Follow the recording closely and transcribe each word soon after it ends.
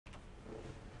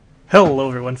Hello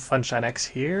everyone, FunshineX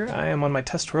here. I am on my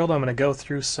test world. I'm going to go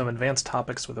through some advanced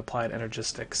topics with Applied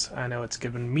Energistics. I know it's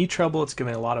given me trouble, it's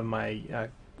giving a lot of my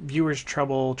viewers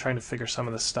trouble trying to figure some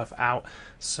of this stuff out.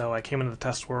 So I came into the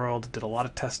test world, did a lot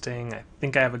of testing. I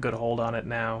think I have a good hold on it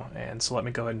now, and so let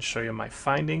me go ahead and show you my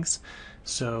findings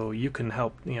so you can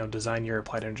help design your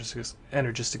Applied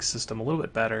Energistics system a little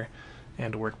bit better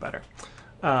and work better.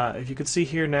 If you can see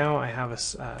here now, I have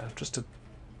just a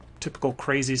typical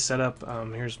crazy setup.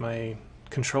 Here's my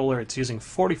controller. It's using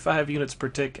 45 units per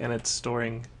tick and it's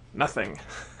storing nothing.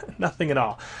 Nothing at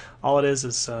all. All it is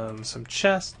some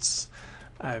chests.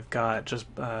 I've got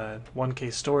just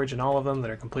 1K storage in all of them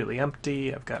that are completely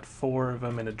empty. I've got 4 of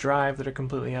them in a drive that are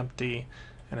completely empty,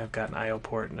 and I've got an IO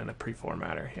port and a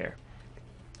preformatter here.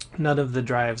 None of the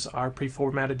drives are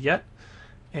preformatted yet,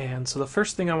 and so the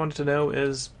first thing I wanted to know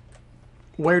is,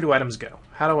 where do items go?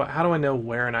 How do I know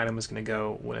where an item is going to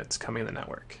go when it's coming in the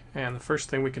network? And the first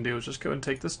thing we can do is just go and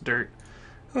take this dirt.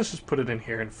 Let's just put it in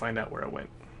here and find out where it went.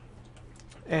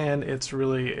 And it's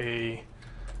really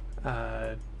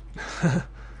a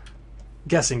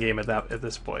guessing game at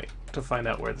this point to find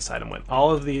out where this item went. All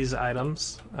of these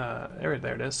items, there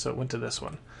it is. So it went to this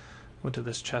one, went to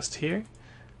this chest here,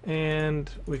 and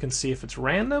we can see if it's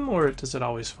random or does it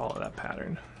always follow that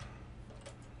pattern.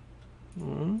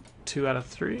 2 out of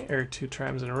 3, or 2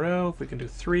 times in a row. If we can do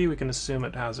 3, we can assume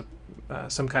it has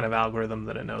some kind of algorithm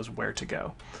that it knows where to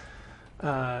go.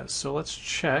 So let's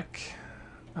check.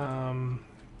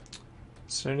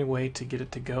 Is there any way to get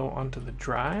it to go onto the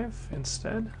drive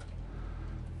instead?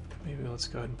 Maybe let's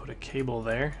go ahead and put a cable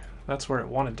there. That's where it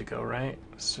wanted to go, right?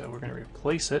 So we're going to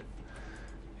replace it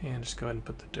and just go ahead and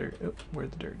put the dirt. Oh,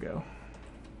 where'd the dirt go?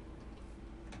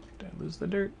 Did I lose the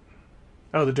dirt?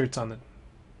 Oh, the dirt's on the...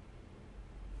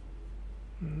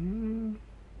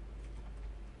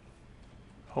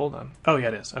 Hold on. Oh, yeah,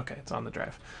 it is. Okay, it's on the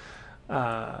drive.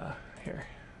 Here.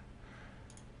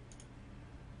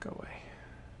 Go away.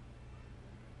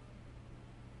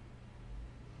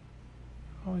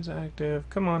 Always active.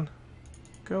 Come on.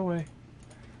 Go away.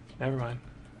 Never mind.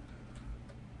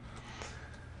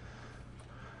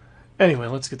 Anyway,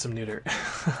 let's get some new dirt.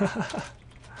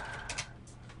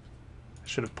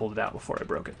 Should have pulled it out before I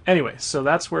broke it. Anyway, so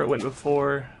that's where it went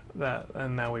before that,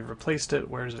 and now we've replaced it.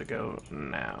 Where does it go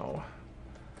now?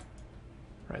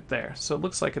 Right there. So it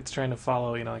looks like it's trying to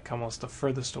follow, like almost the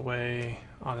furthest away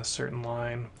on a certain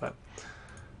line. But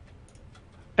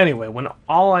anyway, when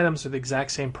all items are the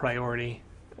exact same priority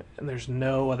and there's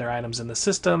no other items in the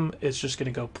system, it's just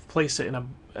going to go place it in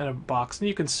a box, and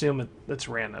you can assume it's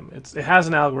random. It has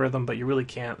an algorithm, but you really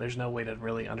can't. There's no way to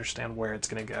really understand where it's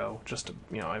going to go. Just to,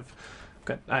 I've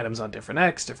got items on different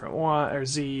X, different Y or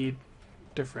Z,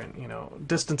 different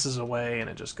distances away, and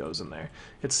it just goes in there.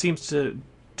 It seems to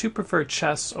prefer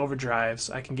chests over drives.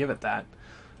 I can give it that.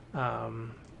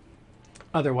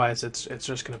 Otherwise, it's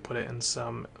just going to put it in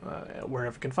some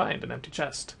wherever it can find an empty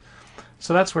chest.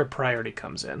 So that's where priority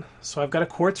comes in. So I've got a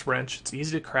quartz wrench. It's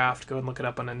easy to craft. Go and look it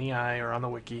up on an EI or on the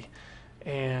wiki.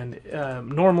 And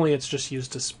normally it's just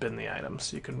used to spin the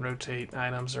items. You can rotate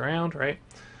items around, right?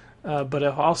 But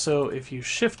if you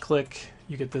shift click,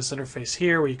 you get this interface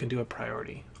here where you can do a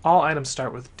priority. All items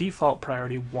start with default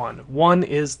priority 1. 1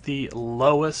 is the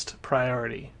lowest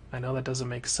priority. I know that doesn't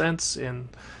make sense in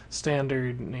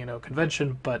standard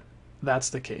convention, but that's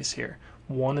the case here.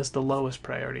 1 is the lowest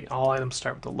priority. All items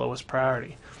start with the lowest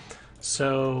priority.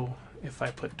 So if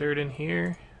I put dirt in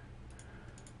here,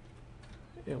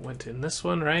 it went in this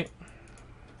one, right?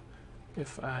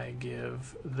 If I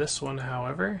give this one,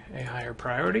 however, a higher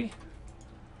priority,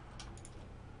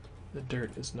 the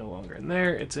dirt is no longer in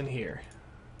there, it's in here.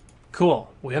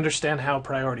 Cool. We understand how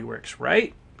priority works,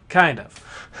 right? Kind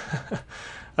of.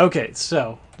 Okay,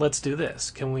 so let's do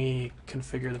this. Can we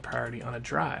configure the priority on a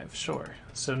drive? Sure.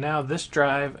 So now this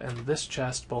drive and this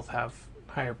chest both have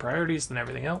higher priorities than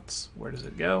everything else. Where does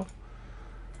it go?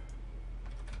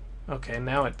 Okay,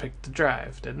 now it picked the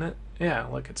drive, didn't it? Yeah,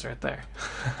 look, it's right there.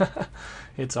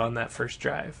 It's on that first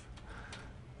drive.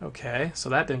 Okay, so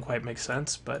that didn't quite make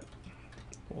sense, but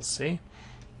we'll see.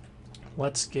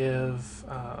 Let's give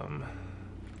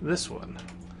this one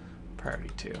priority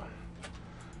 2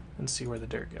 and see where the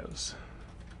dirt goes.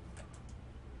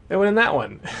 It went in that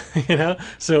one,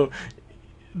 So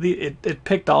it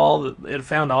picked it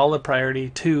found all the priority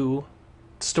 2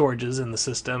 storages in the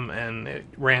system, and it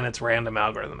ran its random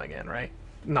algorithm again, right?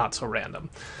 Not so random.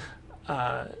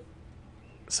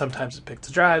 Sometimes it picked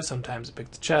the drive, sometimes it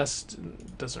picked the chest.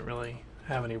 It doesn't really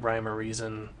have any rhyme or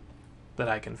reason that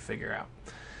I can figure out.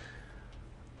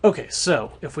 Okay,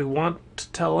 so if we want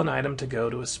to tell an item to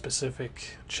go to a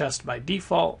specific chest by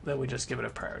default, then we just give it a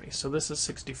priority. So this is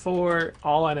 64.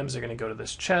 All items are going to go to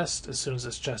this chest. As soon as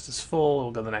this chest is full, it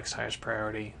will go to the next highest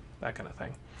priority, that kind of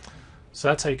thing. So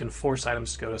that's how you can force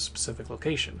items to go to a specific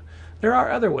location. There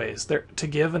are other ways to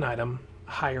give an item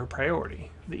higher priority.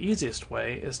 The easiest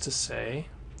way is to say,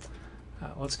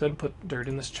 let's go ahead and put dirt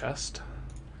in this chest.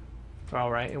 All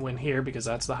right, it went here because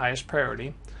that's the highest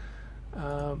priority.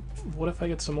 What if I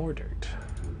get some more dirt?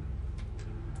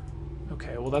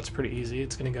 Okay, well that's pretty easy.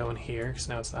 It's going to go in here because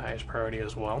now it's the highest priority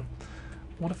as well.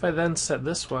 What if I then set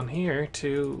this one here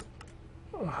to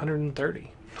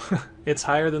 130? It's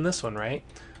higher than this one, right?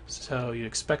 So you'd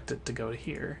expect it to go to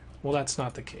here. Well, that's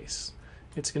not the case.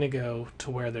 It's going to go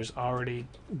to where there's already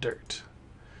dirt.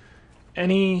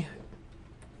 Any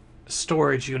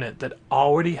storage unit that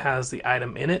already has the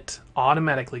item in it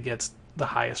automatically gets the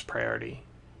highest priority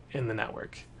in the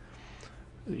network.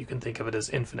 You can think of it as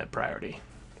infinite priority.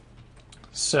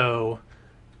 So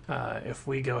if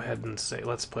we go ahead and say,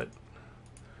 let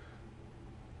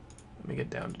me get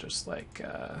down to just like,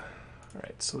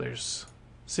 alright, so there's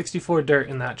 64 dirt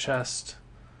in that chest,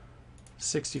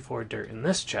 64 dirt in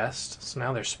this chest, so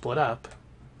now they're split up.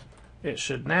 It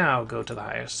should now go to the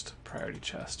highest priority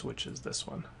chest, which is this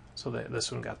one. So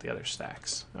this one got the other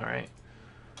stacks, alright?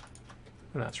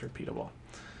 And that's repeatable.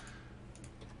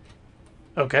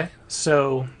 Okay,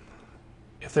 so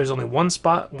if there's only one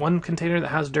container that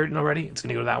has dirt in already, it's going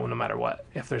to go to that one no matter what.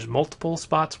 If there's multiple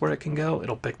spots where it can go,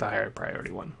 it'll pick the higher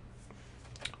priority one.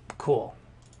 Cool.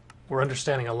 We're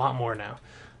understanding a lot more now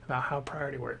about how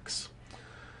priority works.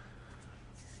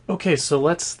 Okay, so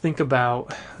let's think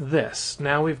about this.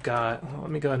 Now we've got, well,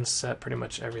 let me go ahead and set pretty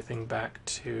much everything back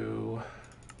to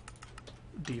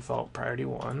default priority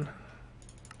 1.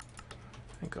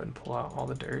 And go ahead and pull out all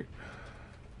the dirt.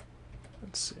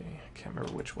 Let's see, I can't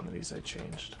remember which one of these I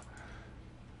changed.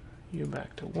 You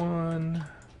back to 1,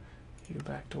 you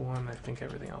back to 1, I think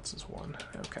everything else is 1.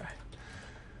 Okay.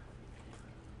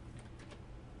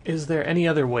 Is there any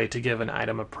other way to give an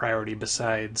item a priority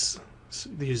besides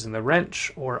using the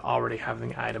wrench or already having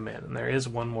the item in? And there is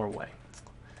one more way.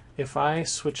 If I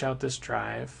switch out this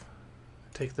drive,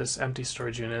 take this empty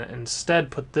storage unit, and instead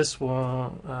put this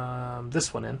one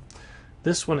in.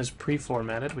 This one is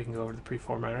pre-formatted. We can go over to the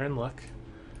pre-formatter and look.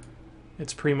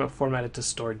 It's pre-formatted to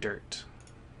store dirt.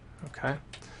 Okay,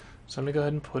 so I'm gonna go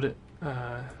ahead and put it,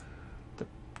 the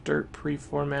dirt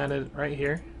pre-formatted right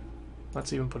here.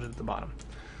 Let's even put it at the bottom.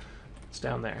 It's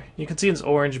down there. You can see it's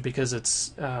orange because its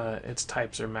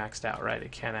types are maxed out, right?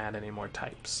 It can't add any more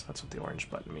types. That's what the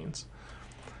orange button means.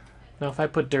 Now if I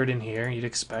put dirt in here, you'd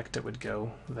expect it would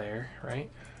go there, right?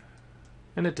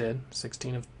 And it did.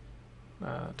 16 of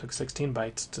took 16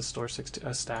 bytes to store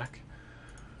a stack.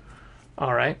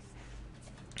 All right.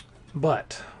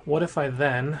 But what if I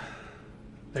then,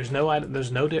 there's no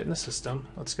dirt in the system.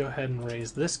 Let's go ahead and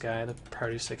raise this guy to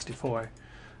priority 64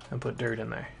 and put dirt in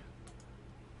there.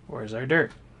 Where's our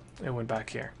dirt? It went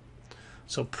back here.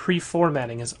 So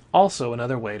pre-formatting is also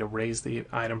another way to raise the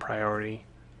item priority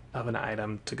of an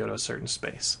item to go to a certain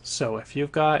space. So if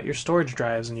you've got your storage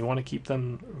drives and you want to keep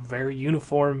them very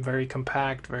uniform, very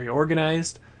compact, very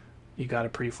organized, you got to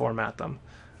pre-format them.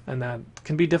 And that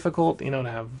can be difficult, you know,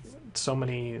 to have so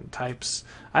many types.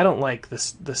 I don't like the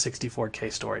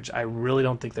 64K storage. I really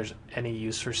don't think there's any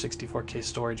use for 64K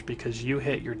storage because you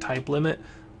hit your type limit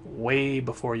way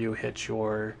before you hit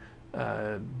your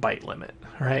byte limit,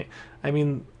 right? I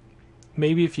mean,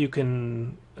 maybe if you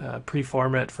can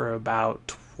pre-format for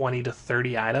about 20 to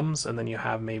 30 items and then you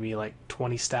have maybe like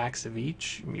 20 stacks of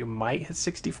each, you might hit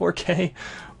 64K,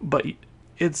 but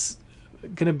it's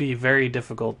going to be very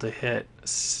difficult to hit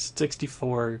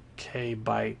 64K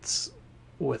bytes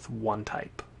with one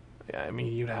type. I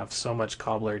mean, you'd have so much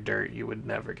cobbler dirt you would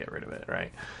never get rid of it,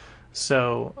 right?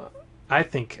 So I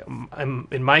think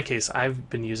in my case I've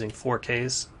been using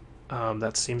 4Ks.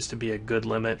 That seems to be a good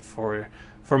limit for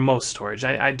most storage.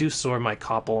 I do store my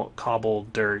cobble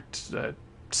dirt,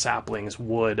 saplings,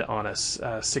 wood on a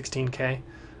 16K.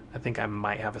 I think I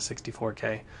might have a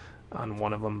 64K on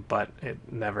one of them, but it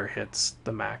never hits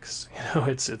the max. You know,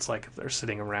 it's like they're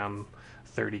sitting around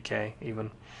 30K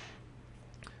even.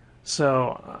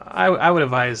 So I would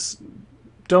advise,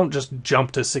 don't just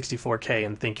jump to 64K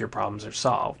and think your problems are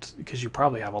solved, because you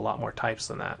probably have a lot more types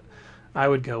than that. I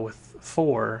would go with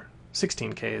 4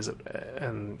 16Ks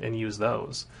and use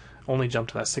those. Only jump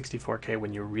to that 64K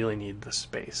when you really need the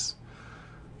space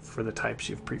for the types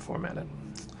you've pre-formatted.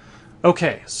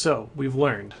 Okay, so we've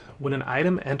learned when an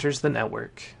item enters the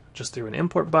network, just through an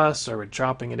import bus or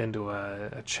dropping it into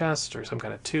a chest or some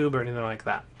kind of tube or anything like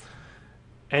that,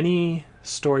 any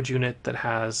storage unit that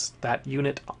has that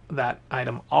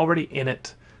item already in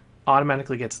it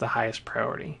automatically gets the highest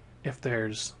priority. If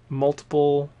there's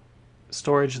multiple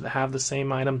storage that have the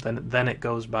same item, then it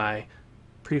goes by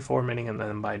pre-formatting and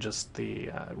then by just the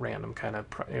random kind of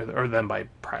or then by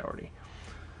priority.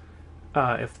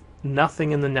 If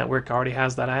nothing in the network already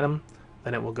has that item,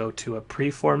 then it will go to a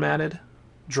pre-formatted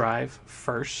drive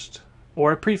first,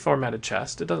 or a pre-formatted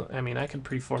chest. It doesn't. I mean, I could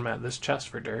pre-format this chest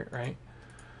for dirt, right?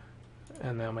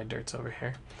 And now my dirt's over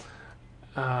here.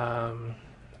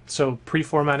 So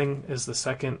pre-formatting is the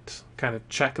second kind of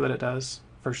check that it does.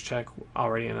 First check,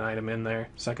 already an item in there.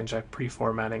 Second check,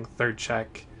 pre-formatting. Third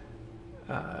check,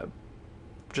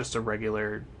 just a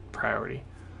regular priority.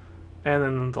 And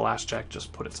then the last check,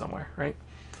 just put it somewhere, right?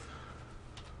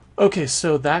 Okay,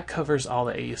 so that covers all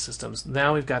the AE systems.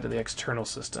 Now we've got to the external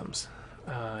systems.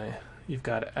 You've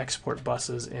got export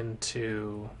buses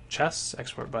into chests,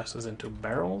 export buses into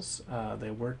barrels. They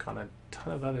work on a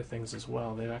ton of other things as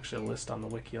well. They have actually a list on the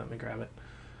wiki. Let me grab it.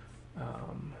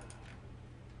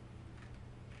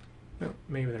 No,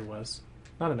 maybe there was.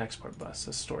 Not an export bus,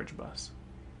 a storage bus.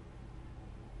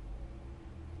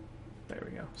 There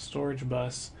we go. Storage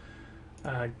bus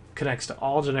connects to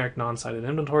all generic non-sided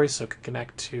inventories, so it can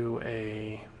connect to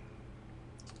a...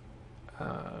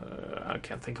 I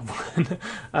can't think of one.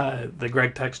 The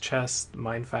Greg Tex chest,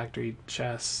 Mine Factory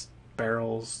chest,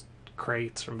 barrels,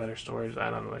 crates from Better Storage. I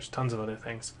don't know. There's tons of other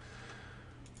things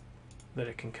that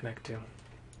it can connect to.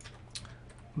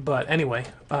 But anyway,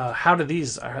 how are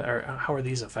these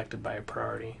affected by a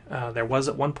priority? There was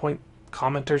at one point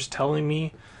commenters telling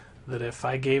me that if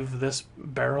I gave this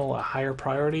barrel a higher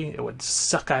priority, it would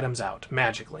suck items out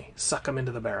magically, suck them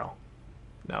into the barrel.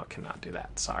 No, it cannot do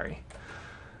that. Sorry.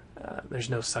 There's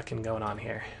no sucking going on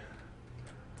here.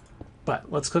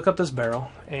 But let's cook up this barrel,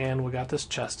 and we got this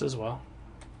chest as well,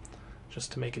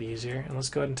 just to make it easier. And let's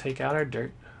go ahead and take out our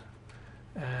dirt.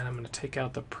 And I'm going to take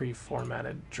out the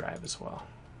pre-formatted drive as well.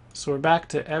 So we're back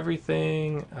to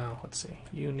everything. Let's see.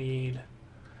 You need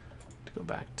to go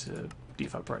back to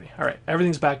default priority. All right,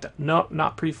 everything's back to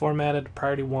not pre-formatted.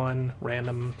 Priority 1,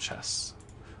 random chests.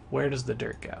 Where does the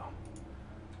dirt go?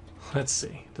 Let's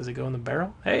see. Does it go in the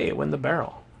barrel? Hey, it went in the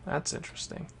barrel. That's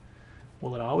interesting.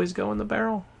 Will it always go in the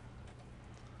barrel?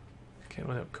 Okay,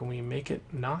 can we make it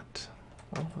not?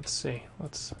 Well, let's see.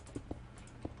 Let's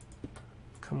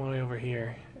come on over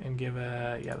here and give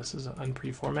a... Yeah, this is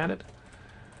unpre-formatted.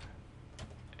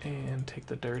 And take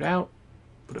the dirt out.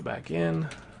 Put it back in.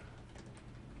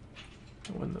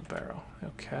 Go in the barrel.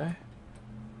 Okay.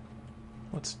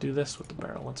 Let's do this with the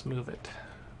barrel. Let's move it.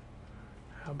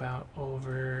 How about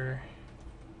over...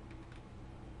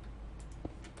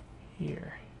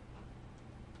 here.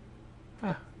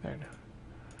 Ah, there it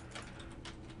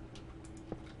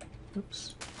is.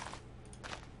 Oops.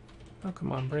 Oh,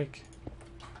 come on, break.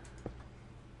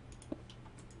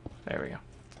 There we go.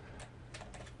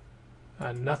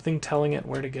 Nothing telling it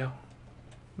where to go.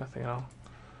 Nothing at all.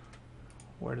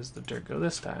 Where does the dirt go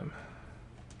this time?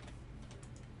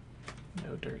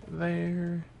 No dirt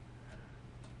there.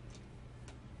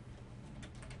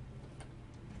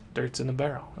 Dirt's in the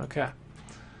barrel. Okay.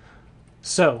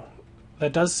 So,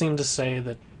 that does seem to say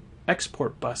that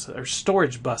export buses, or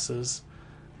storage buses,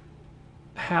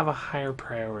 have a higher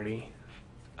priority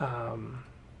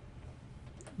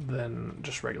than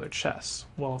just regular chests.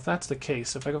 Well, if that's the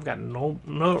case, if I've got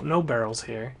no barrels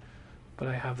here, but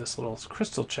I have this little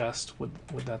crystal chest, would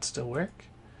that still work?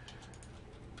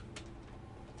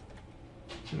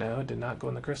 No, it did not go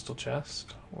in the crystal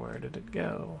chest. Where did it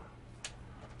go?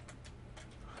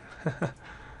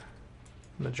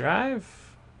 The drive?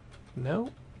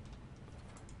 No.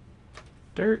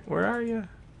 Dirt, where are you?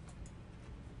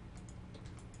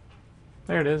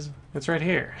 There it is. It's right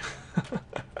here.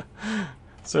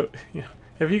 So, you know,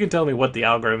 if you can tell me what the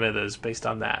algorithm is based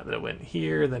on that it went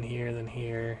here, then here, then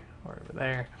here, or over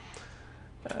there,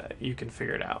 you can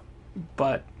figure it out.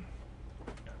 But,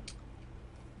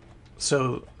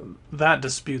 so that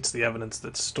disputes the evidence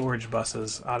that storage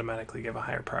buses automatically give a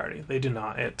higher priority. They do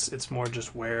not. It's more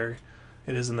just where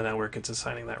it is in the network, it's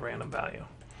assigning that random value.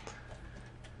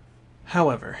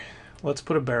 However, let's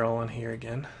put a barrel on here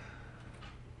again.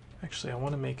 Actually, I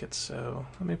want to make it so...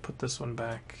 Let me put this one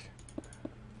back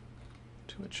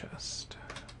to a chest.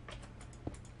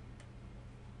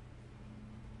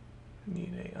 I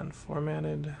need a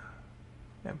unformatted,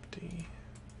 empty.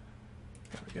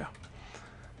 There we go.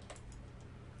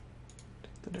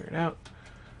 Take the dirt out.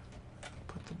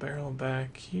 Put the barrel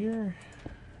back here.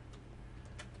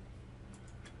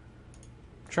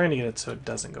 Trying to get it so it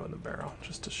doesn't go in the barrel,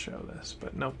 just to show this,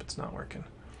 but nope, it's not working.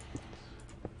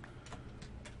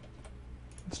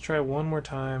 Let's try one more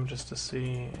time just to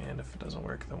see, and if it doesn't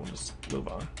work, then we'll just move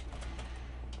on.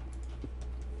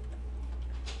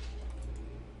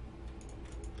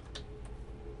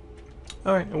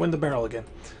 Alright, I win the barrel again.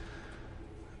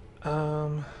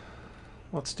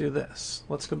 Let's do this.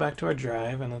 Let's go back to our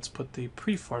drive and let's put the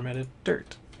pre-formatted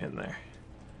dirt in there.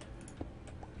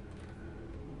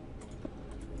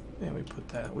 And we put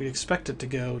that. We expect it to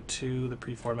go to the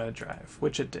pre-formatted drive,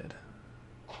 which it did.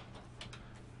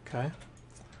 Okay.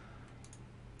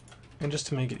 And just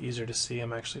to make it easier to see,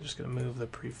 I'm actually just going to move the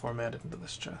pre-formatted into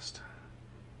this chest.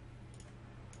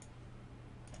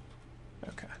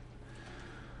 Okay.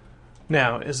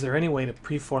 Now, is there any way to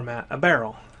pre-format a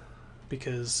barrel?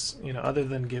 Because, you know, other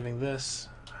than giving this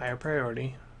higher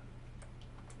priority,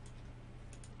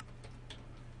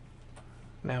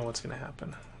 now what's going to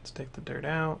happen? Let's take the dirt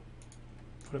out,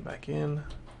 put it back in.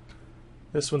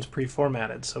 This one's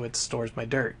pre-formatted, so it stores my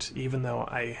dirt, even though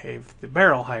I have the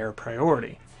barrel higher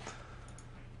priority.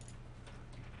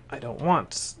 I don't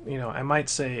want, you know, I might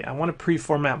say I want to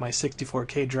pre-format my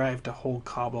 64K drive to hold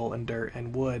cobble and dirt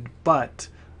and wood, but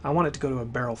I want it to go to a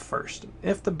barrel first.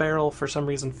 If the barrel for some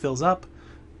reason fills up,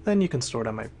 then you can store it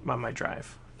on my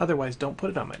drive. Otherwise, don't put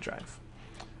it on my drive.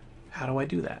 How do I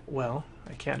do that? Well,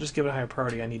 I can't just give it a higher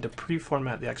priority. I need to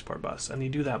pre-format the export bus, and you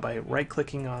do that by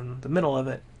right-clicking on the middle of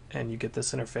it, and you get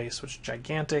this interface, which is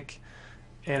gigantic,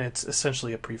 and it's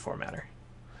essentially a pre-formatter.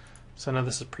 So now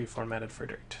this is pre-formatted for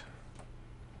dirt.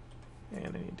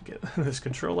 And I need to get this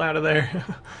control out of there.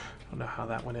 I don't know how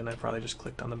that went in. I probably just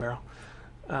clicked on the barrel.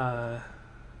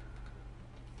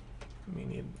 We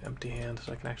need empty hand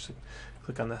so I can actually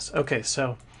click on this. Okay,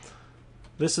 so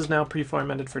this is now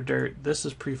pre-formatted for dirt. This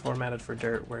is pre-formatted for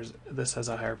dirt, whereas this has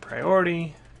a higher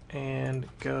priority. And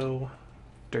go,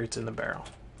 dirt's in the barrel.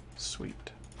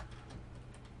 Sweet.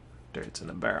 Dirt's in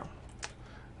the barrel.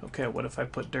 Okay, what if I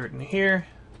put dirt in here?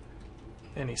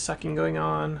 Any sucking going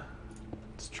on?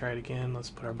 Let's try it again. Let's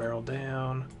put our barrel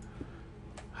down.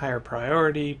 Higher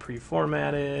priority,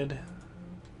 pre-formatted.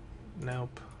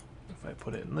 Nope. If I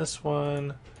put it in this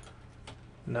one,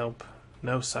 nope.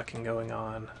 No sucking going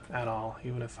on at all.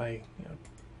 Even if I, you know,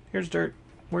 here's dirt.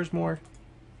 Where's more?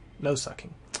 No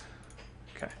sucking.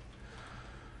 Okay.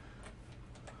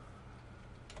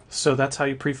 So that's how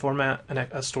you pre-format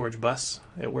a storage bus.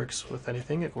 It works with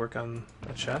anything. It can work on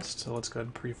a chest. So let's go ahead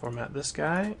and pre-format this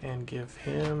guy and give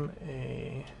him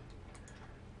a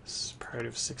priority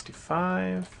of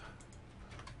 65.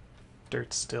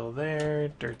 Dirt's still there.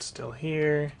 Dirt's still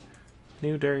here.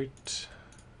 New dirt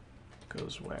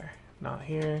goes where? Not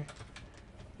here.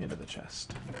 Into the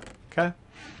chest. Okay?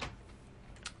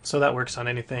 So that works on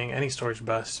anything, any storage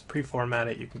bus. Pre-format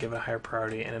it, you can give it a higher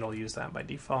priority, and it'll use that by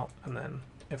default. And then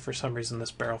if for some reason this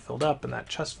barrel filled up and that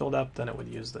chest filled up, then it would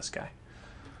use this guy.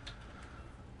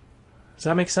 Does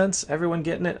that make sense? Everyone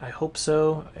getting it? I hope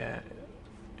so.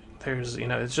 There's, you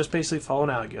know, it's just basically follow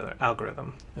an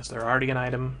algorithm. Is there already an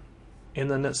item in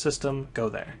the system? Go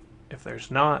there. If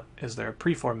there's not, is there a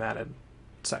pre-formatted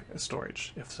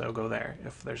storage? If so, go there.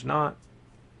 If there's not,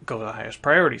 go to the highest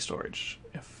priority storage.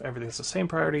 If everything's the same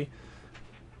priority,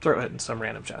 throw it in some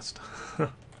random chest.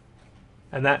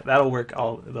 And that'll work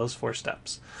all those 4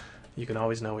 steps. You can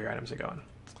always know where your items are going.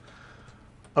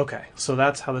 Okay, so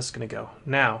that's how this is going to go.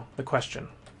 Now, the question.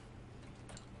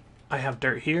 I have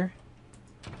dirt here.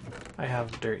 I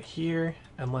have dirt here.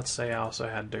 And let's say I also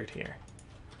had dirt here.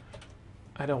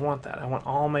 I don't want that. I want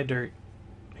all my dirt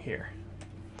here.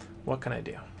 What can I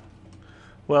do?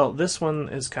 Well, this one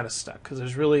is kind of stuck because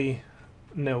there's really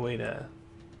no way to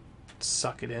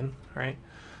suck it in, right?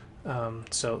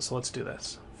 So let's do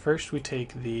this. First, we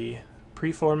take the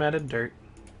pre-formatted dirt,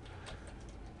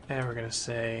 and we're going to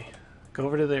say, go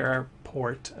over to our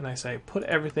port, and I say, put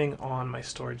everything on my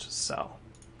storage cell.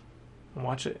 And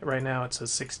watch it. Right now it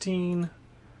says 16.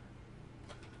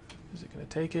 Is it going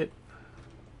to take it?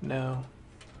 No.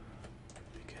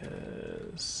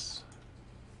 Because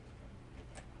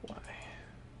why?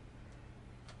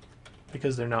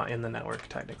 Because they're not in the network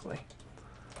technically.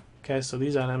 Okay, so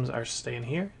these items are staying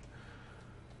here.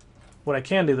 What I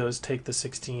can do though is take the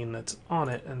 16 that's on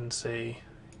it and say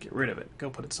get rid of it. Go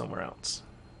put it somewhere else.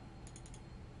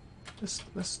 This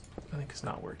I think is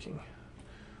not working.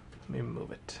 Let me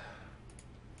move it.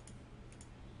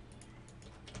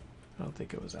 I don't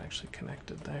think it was actually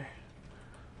connected there.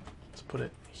 Let's put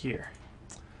it here.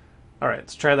 Alright,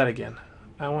 let's try that again.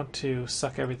 I want to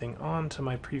suck everything onto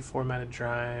my pre-formatted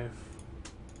drive.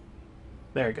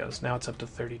 There it goes. Now it's up to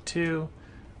 32.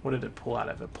 What did it pull out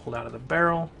of? It pulled out of the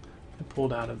barrel. It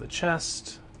pulled out of the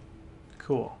chest.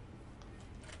 Cool.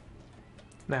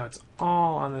 Now it's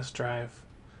all on this drive.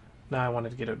 Now I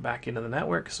wanted to get it back into the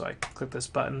network, so I click this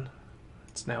button.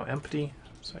 It's now empty,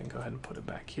 so I can go ahead and put it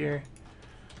back here.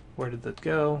 Where did that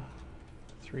go?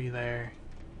 3 there,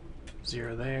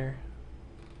 0 there.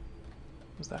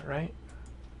 Was that right?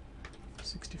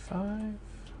 65,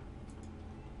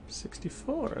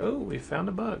 64. Oh, we found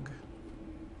a bug.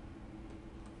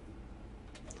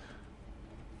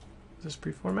 Is this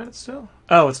pre-formatted still?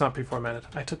 Oh, it's not pre-formatted.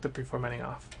 I took the pre-formatting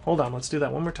off. Hold on, let's do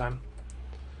that one more time.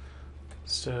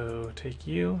 So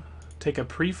take a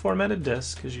pre-formatted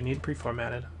disk, because you need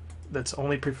pre-formatted, that's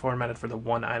only pre-formatted for the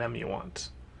one item you want.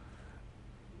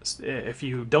 If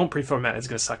you don't pre-format, it's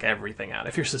going to suck everything out.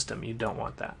 If your system, you don't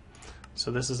want that. So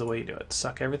this is the way you do it.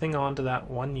 Suck everything onto that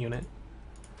one unit,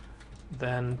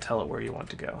 then tell it where you want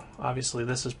to go. Obviously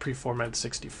this is pre-formatted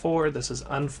 64, this is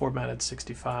unformatted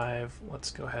 65.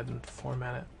 Let's go ahead and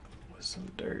format it with some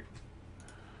dirt.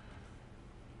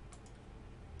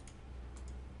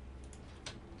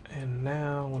 And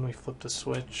now when we flip the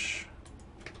switch,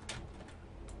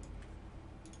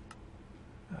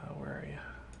 where are you?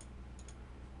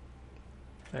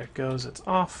 There it goes, it's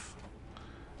off.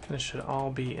 And it should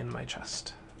all be in my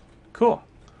chest. Cool.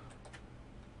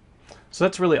 So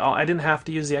that's really all. I didn't have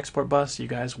to use the export bus. You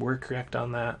guys were correct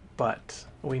on that, but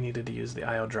we needed to use the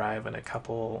I/O drive and a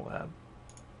couple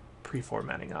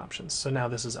pre-formatting options. So now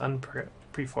this is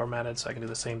pre-formatted, so I can do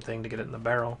the same thing to get it in the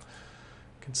barrel.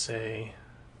 I can say,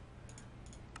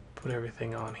 put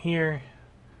everything on here.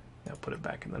 Now put it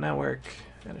back in the network,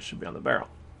 and it should be on the barrel.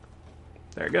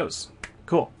 There it goes.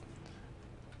 Cool.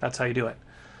 That's how you do it.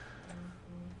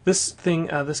 This thing,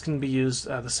 this can be used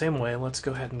the same way. Let's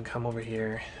go ahead and come over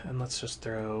here, and let's just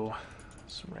throw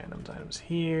some random items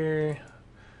here,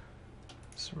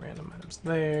 some random items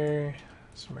there,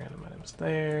 some random items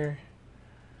there.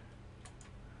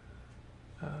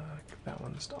 That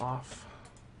one's off.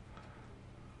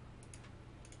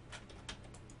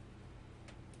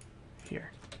 Here.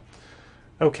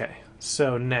 Okay,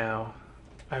 so now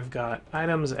I've got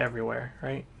items everywhere,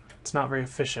 right? It's not very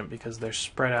efficient because they're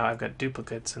spread out. I've got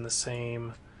duplicates in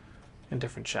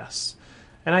different chests.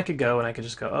 And I could go and I could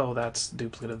just go, oh, that's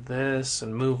duplicate of this,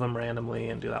 and move them randomly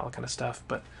and do that all kind of stuff.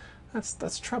 But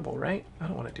that's trouble, right? I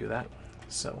don't want to do that.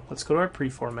 So let's go to our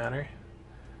pre-formatter.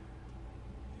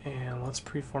 And let's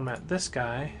pre-format this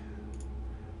guy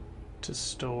to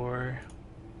store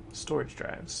storage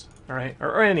drives. All right,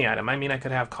 or any item. I mean, I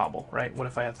could have cobble, right? What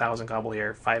if I had 1,000 cobble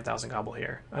here, 5,000 cobble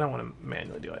here? I don't want to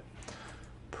manually do it.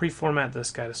 Pre-format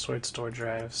this guy to storage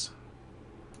drives.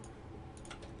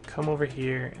 Come over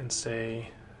here and say,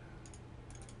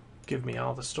 give me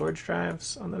all the storage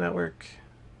drives on the network.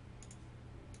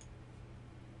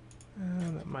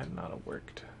 And that might not have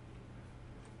worked.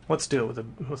 Let's do it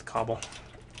with cobble.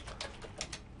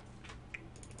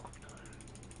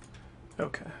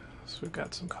 Okay, so we've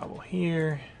got some cobble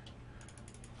here,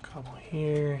 cobble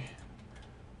here,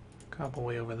 cobble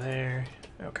way over there.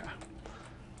 Okay.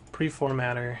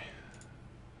 Pre-formatter.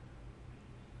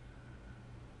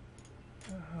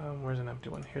 Where's an empty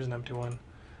one? Here's an empty one.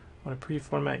 I want to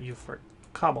pre-format you for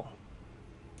cobble.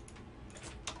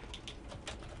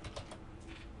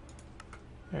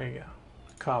 There you go.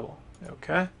 Cobble.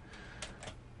 Okay.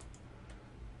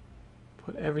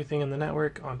 Put everything in the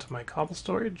network onto my cobble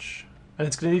storage. And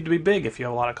it's going to need to be big if you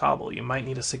have a lot of cobble. You might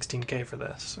need a 16K for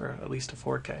this, or at least a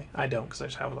 4K. I don't, because I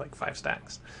just have like 5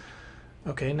 stacks.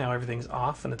 Okay, now everything's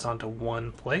off and it's onto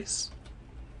one place.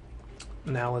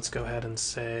 Now let's go ahead and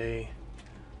say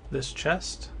this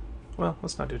chest. Well,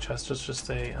 let's not do chest, let's just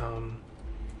say,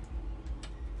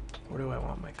 where do I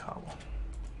want my cobble?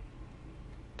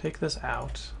 Take this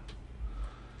out.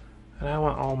 And I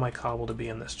want all my cobble to be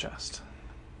in this chest.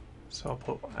 So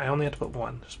I only have to put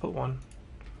one. Just put one.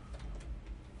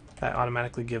 That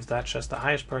automatically gives that chest the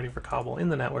highest priority for cobble in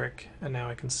the network. And now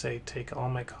I can say take all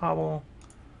my cobble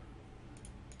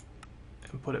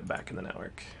and put it back in the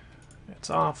network. It's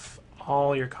off.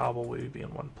 All your cobble will be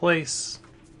in one place.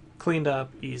 Cleaned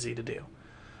up, easy to do.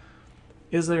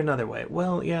 Is there another way?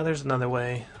 Well, yeah, there's another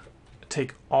way.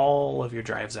 Take all of your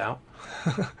drives out.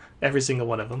 Every single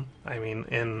one of them. I mean,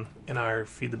 in our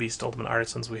Feed the Beast Ultimate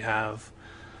Artisans, we have,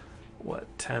 what,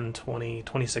 10, 20,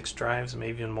 26 drives,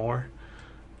 maybe even more.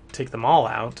 Take them all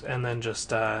out, and then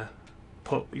just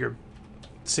put your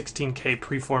 16K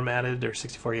pre-formatted or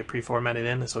 64K pre-formatted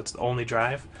in, so it's the only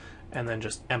drive, and then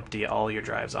just empty all your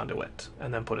drives onto it.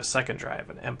 And then put a second drive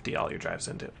and empty all your drives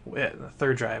into it. And a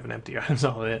third drive and empty drives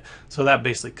all in it. So that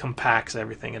basically compacts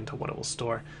everything into what it will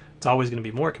store. It's always going to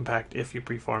be more compact if you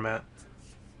pre-format,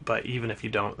 but even if you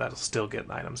don't, that'll still get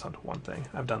items onto one thing.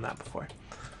 I've done that before.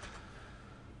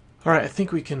 Alright, I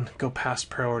think we can go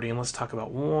past priority and let's talk about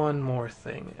one more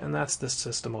thing, and that's this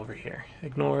system over here.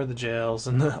 Ignore the jails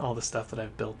and all the stuff that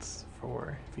I've built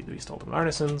for Feed the Beast Ultimate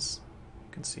Artisans.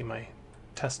 You can see my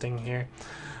testing here.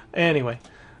 Anyway,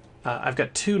 I've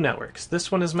got two networks.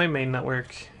 This one is my main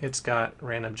network. It's got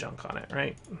random junk on it,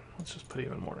 right? Let's just put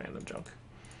even more random junk.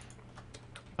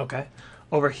 Okay.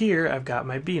 Over here, I've got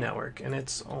my B network, and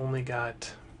it's only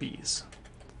got Bs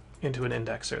into an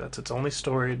indexer. That's its only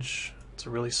storage. It's a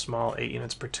really small, 8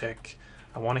 units per tick.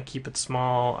 I want to keep it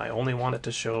small. I only want it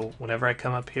to show, whenever I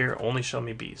come up here, only show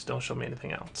me Bs. Don't show me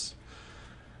anything else.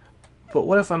 But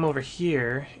what if I'm over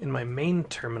here in my main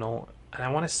terminal, and I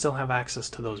want to still have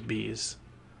access to those Bs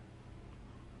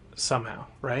somehow,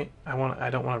 right? I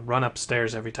don't want to run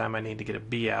upstairs every time I need to get a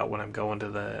bee out when I'm going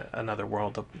to another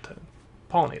world to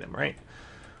pollinate them, right?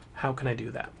 How can I do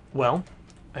that? Well,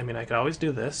 I mean, I could always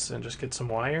do this and just get some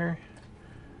wire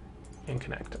and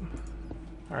connect them.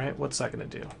 All right, what's that going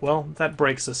to do? Well, that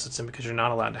breaks the system because you're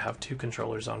not allowed to have two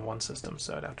controllers on one system,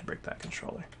 so I'd have to break that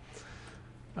controller.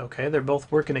 Okay, they're both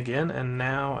working again, and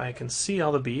now I can see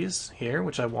all the bees here,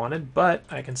 which I wanted, but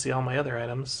I can see all my other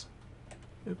items.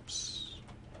 Oops,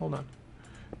 hold on.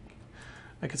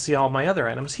 I can see all my other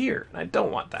items here, and I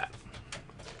don't want that.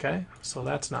 Okay, so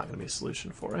that's not going to be a solution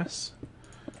for us.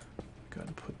 Go ahead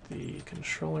and put the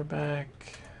controller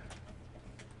back.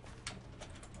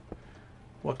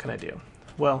 What can I do?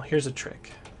 Well, here's a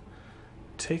trick.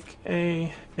 Take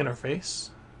a interface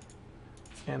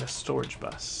and a storage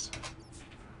bus.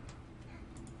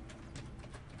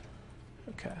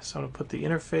 Okay, so I'm going to put the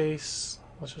interface,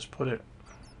 let's just put it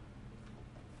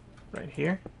right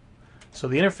here. So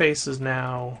the interface is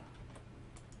now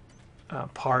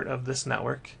part of this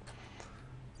network.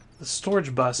 The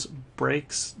storage bus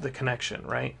breaks the connection,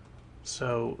 right?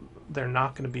 So they're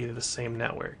not going to be the same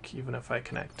network, even if I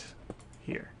connect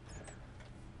here,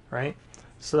 right?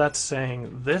 So that's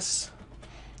saying this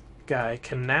guy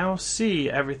can now see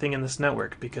everything in this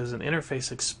network because an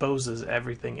interface exposes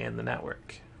everything in the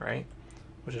network, right?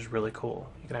 Which is really cool.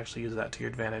 You can actually use that to your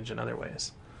advantage in other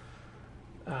ways.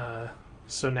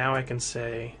 So now I can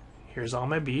say, here's all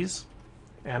my bees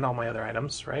and all my other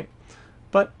items, right?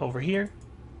 But over here,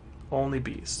 only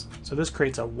bees. So this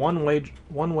creates a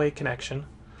one-way connection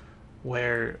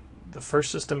where the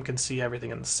first system can see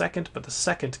everything in the second, but the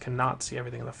second cannot see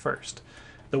everything in the first.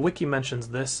 The wiki mentions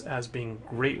this as being a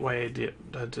great way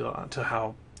to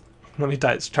how, let me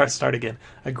start again,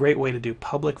 a great way to do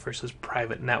public versus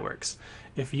private networks.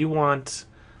 If you want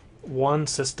one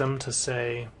system to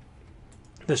say,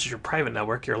 this is your private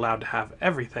network, you're allowed to have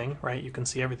everything, right? You can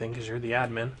see everything because you're the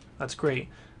admin. That's great.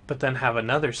 But then have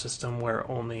another system where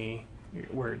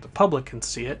the public can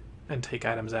see it and take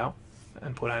items out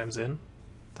and put items in,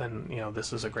 then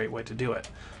this is a great way to do it.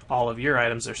 All of your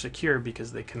items are secure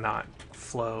because they cannot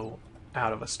flow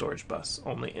out of a storage bus,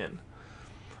 only in.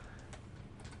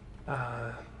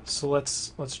 So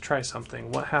let's try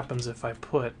something. What happens if I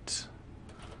put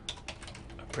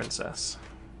a princess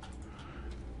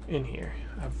in here?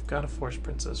 I've got a force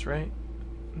princess, right?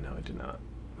 No, I do not.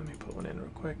 Let me put one in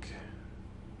real quick.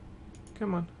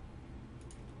 Come on.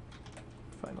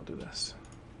 Fine, I'll do this.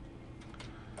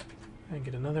 And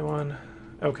get another one.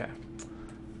 Okay.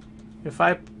 If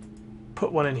I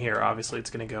put one in here, obviously it's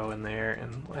going to go in there,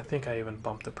 and I think I even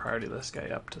bumped the priority of this guy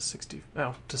up to 60.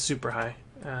 Oh, to super high,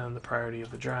 and the priority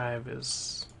of the drive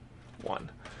is 1.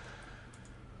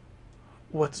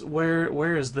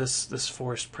 Where is this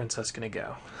forest princess going to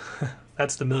go?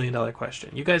 That's the $1,000,000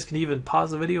 question. You guys can even pause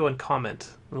the video and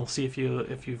comment, and we'll see if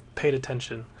you've paid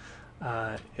attention.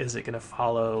 Is it going to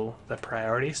follow the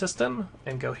priority system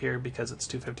and go here because it's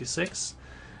 256?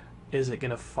 Is it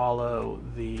going to follow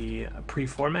the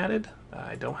pre-formatted?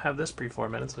 I don't have this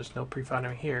pre-formatted, so there's no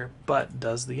pre-formatting here, but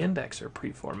does the indexer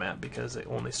pre-format because it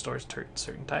only stores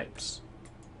certain types?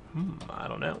 I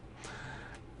don't know.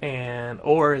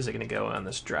 Or is it going to go on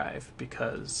this drive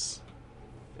because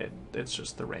it's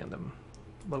just the random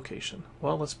location?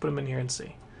 Well, let's put them in here and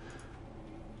see.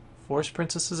 Forest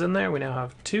Princess is in there. We now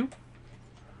have 2.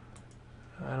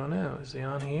 I don't know. Is he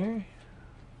on here?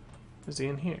 Is he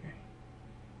in here?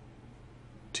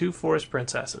 2 Forest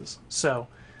Princesses. So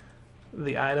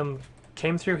the item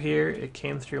came through here. It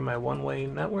came through my one-way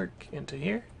network into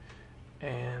here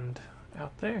and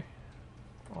out there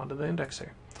onto the indexer.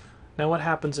 Now what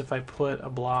happens if I put a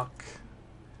block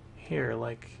here,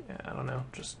 like, I don't know,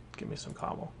 just give me some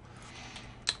cobble.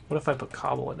 What if I put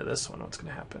cobble into this one? What's going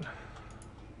to happen?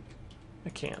 I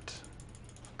can't,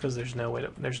 because there's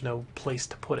no place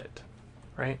to put it,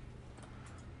 right?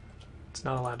 It's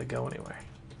not allowed to go anywhere.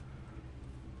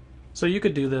 So you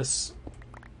could do this.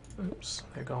 Oops,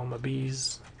 there go all my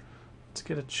bees. Let's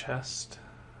get a chest.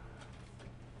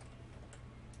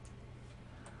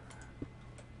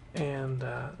 And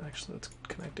actually, let's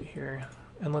connect it here.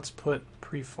 And let's put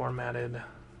pre-formatted.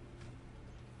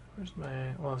 Where's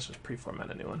my... Well, let's just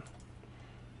pre-format a new one.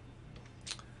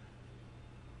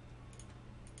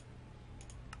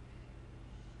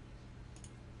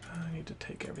 I need to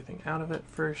take everything out of it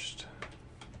first.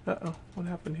 Uh-oh, what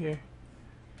happened here?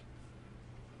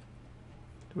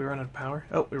 Did we run out of power?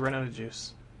 Oh, we ran out of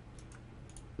juice.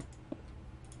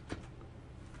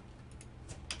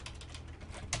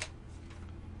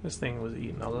 This thing was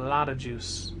eating a lot of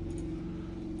juice.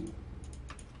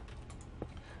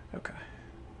 Okay.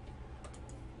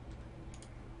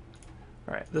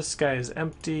 Alright, this guy is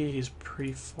empty. He's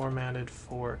pre-formatted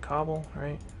for cobble,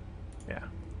 right? Yeah.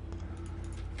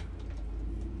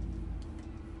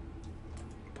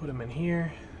 Put him in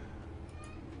here.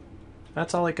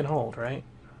 That's all I can hold, right?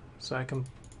 So I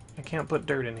can't put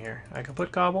dirt in here. I can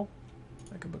put cobble.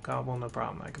 I can put cobble, no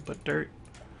problem. I can put dirt.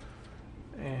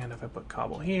 And if I put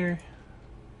cobble here,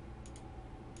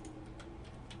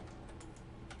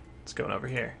 it's going over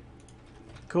here.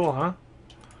 Cool, huh?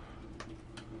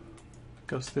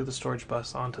 Goes through the storage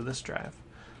bus onto this drive.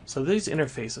 So these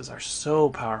interfaces are so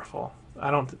powerful.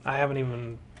 I haven't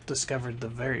even discovered the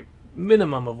very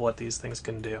minimum of what these things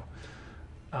can do.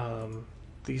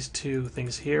 These two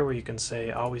things here where you can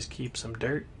say always keep some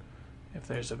dirt if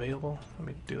there's available. Let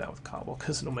me do that with cobble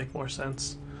because it'll make more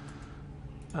sense.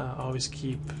 Always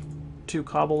keep 2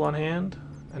 cobble on hand,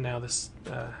 and now this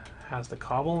has the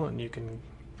cobble, and you can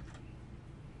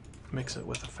mix it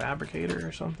with a fabricator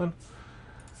or something.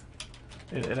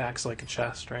 It acts like a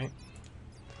chest, right?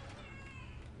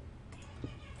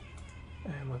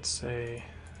 And let's say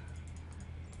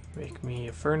make me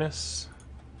a furnace,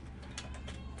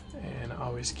 and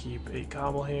always keep 8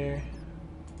 cobble here.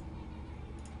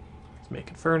 Let's make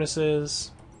it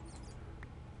furnaces.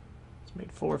 Made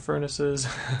 4 furnaces.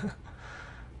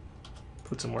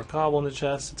 Put some more cobble in the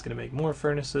chest. It's going to make more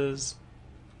furnaces.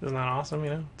 Isn't that awesome? You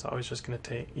know, it's always just going to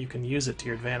take. You can use it to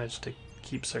your advantage to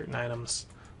keep certain items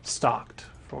stocked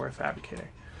for a fabricator.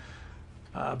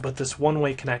 But this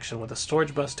one-way connection with a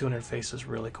storage bus to interface is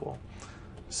really cool.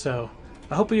 So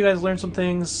I hope you guys learned some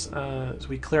things. As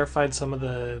we clarified some of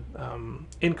the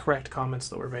incorrect comments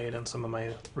that were made in some of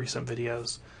my recent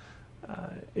videos.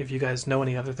 If you guys know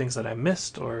any other things that I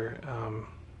missed, or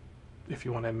if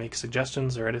you want to make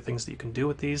suggestions or other things that you can do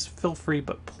with these, feel free,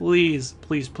 but please,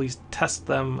 please, please test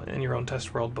them in your own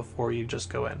test world before you just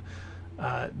go in.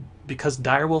 Because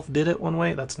Direwolf did it one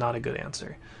way, that's not a good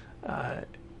answer.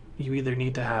 You either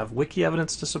need to have wiki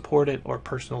evidence to support it or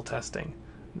personal testing.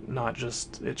 Not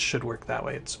just, it should work that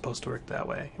way, it's supposed to work that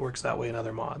way. It works that way in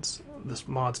other mods. This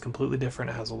mod's completely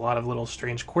different, it has a lot of little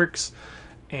strange quirks,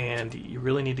 and you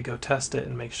really need to go test it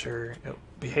and make sure it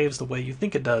behaves the way you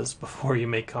think it does before you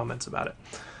make comments about it.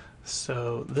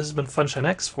 So this has been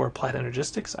FunShineX for Applied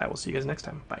Energistics. I will see you guys next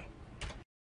time. Bye.